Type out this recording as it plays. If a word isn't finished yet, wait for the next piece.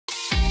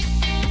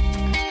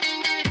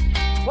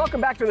Welcome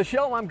back to the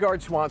show. I'm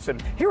Gard Swanson.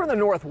 Here in the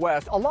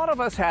Northwest, a lot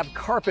of us have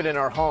carpet in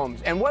our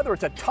homes, and whether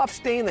it's a tough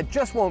stain that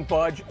just won't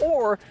budge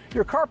or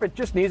your carpet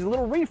just needs a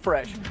little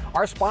refresh,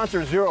 our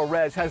sponsor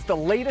Zerorez has the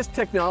latest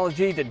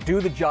technology to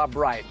do the job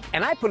right,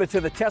 and I put it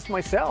to the test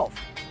myself.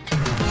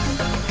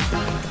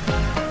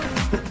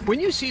 When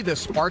you see the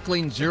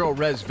sparkling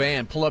Zerorez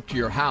van pull up to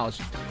your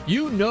house,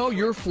 you know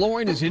your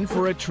flooring is in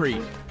for a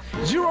treat.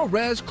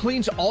 Zerorez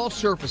cleans all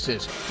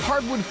surfaces,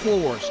 hardwood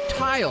floors,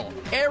 tile,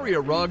 area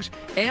rugs,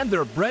 and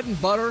their bread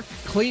and butter,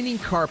 cleaning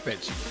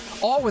carpets.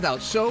 All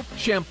without soap,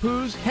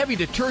 shampoos, heavy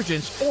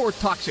detergents, or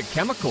toxic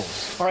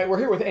chemicals. All right, we're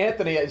here with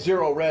Anthony at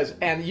Zerorez,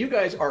 and you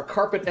guys are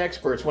carpet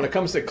experts. When it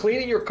comes to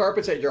cleaning your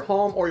carpets at your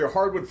home or your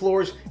hardwood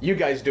floors, you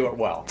guys do it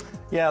well.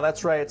 Yeah,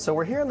 that's right. So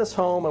we're here in this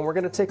home, and we're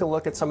going to take a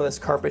look at some of this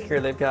carpet here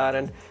they've got,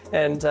 and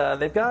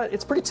they've got,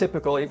 it's pretty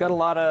typical. You've got a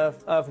lot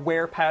of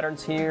wear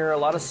patterns here, a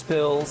lot of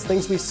spills,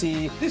 things we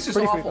see pretty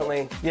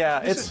frequently.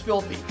 Yeah, this is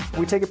filthy.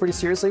 We take it pretty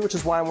seriously, which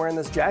is why I'm wearing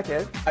this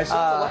jacket. I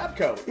saw the lab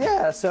coat.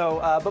 Yeah, so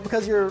but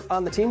because you're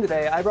on the team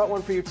today, I brought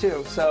one for you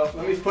too. So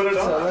let me put it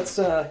on.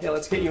 So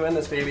let's get you in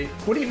this baby.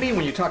 What do you mean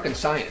when you're talking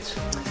science?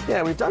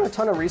 Yeah, we've done a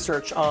ton of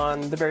research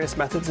on the various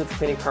methods of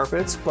cleaning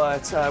carpets,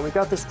 but we've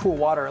got this cool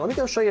water. Let me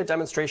go show you a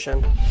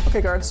demonstration. Okay,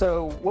 Gard,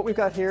 so what we've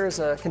got here is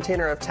a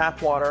container of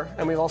tap water,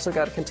 and we've also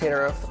got a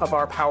container of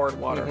our powered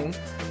water.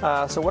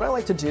 So what I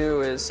like to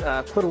do is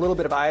put a little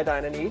bit of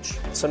iodine in each.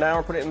 So now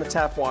we're putting it in the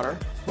tap water.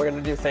 We're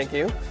going to do thank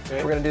you. Okay.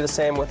 We're going to do the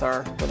same with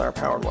our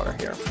powered water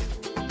here.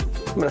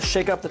 I'm going to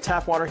shake up the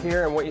tap water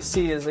here, and what you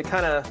see is it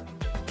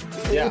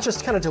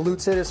just kind of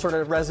dilutes it. It's sort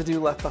of residue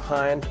left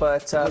behind,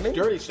 but maybe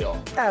dirty still.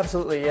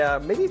 Absolutely, yeah.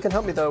 Maybe you can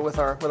help me though with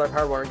our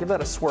powered water. Give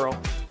that a swirl.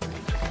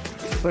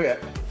 Look at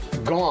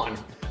it, gone.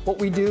 What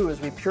we do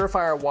is we purify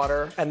our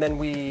water, and then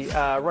we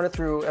run it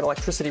through an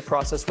electricity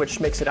process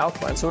which makes it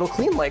alkaline. So it'll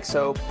clean like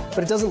soap, but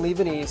it doesn't leave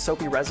any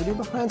soapy residue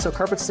behind, so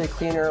carpets stay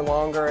cleaner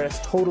longer, and it's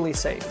totally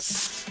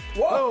safe.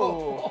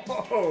 Whoa!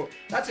 Whoa.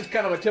 That's just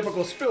kind of a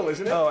typical spill,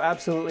 isn't it? Oh,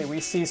 absolutely. We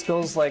see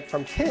spills like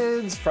from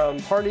kids, from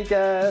party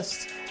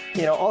guests,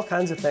 you know, all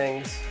kinds of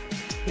things.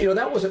 You know,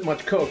 that wasn't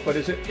much Coke, but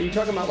are you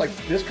talking about like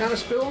this kind of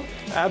spill?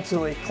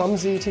 Absolutely.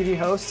 Clumsy TV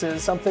hosts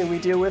is something we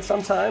deal with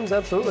sometimes,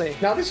 absolutely.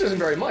 Now, this isn't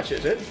very much,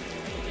 is it?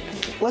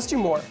 Let's do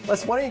more. Why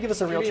don't you give us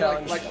a real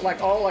challenge?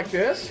 Like all like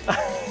this?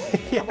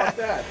 Yeah. How about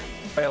that?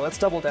 All right, let's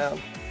double down.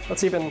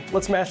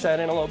 Let's mash that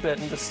in a little bit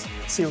and just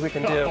see what we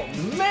can do.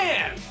 Oh,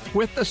 man!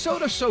 With the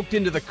soda soaked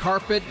into the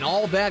carpet and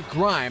all that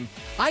grime,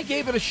 I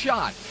gave it a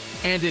shot.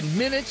 And in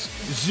minutes,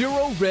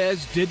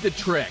 Zerorez did the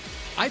trick.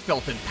 I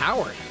felt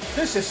empowered.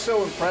 This is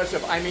so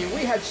impressive. I mean,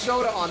 we had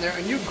soda on there,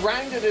 and you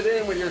grinded it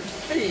in with your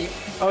feet.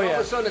 Oh, yeah. All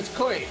of a sudden, it's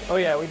clean. Oh,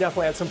 yeah, we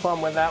definitely had some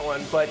fun with that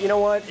one. But you know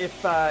what?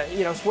 If,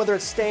 you know, whether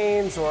it's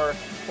stains or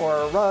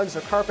rugs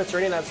or carpets or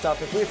any of that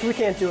stuff, if we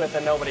can't do it,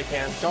 then nobody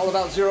can. It's all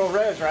about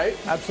Zerorez, right?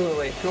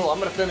 Absolutely. Cool. I'm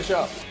going to finish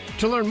up.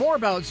 To learn more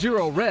about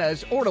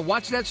Zerorez or to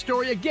watch that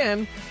story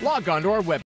again, log on to our website.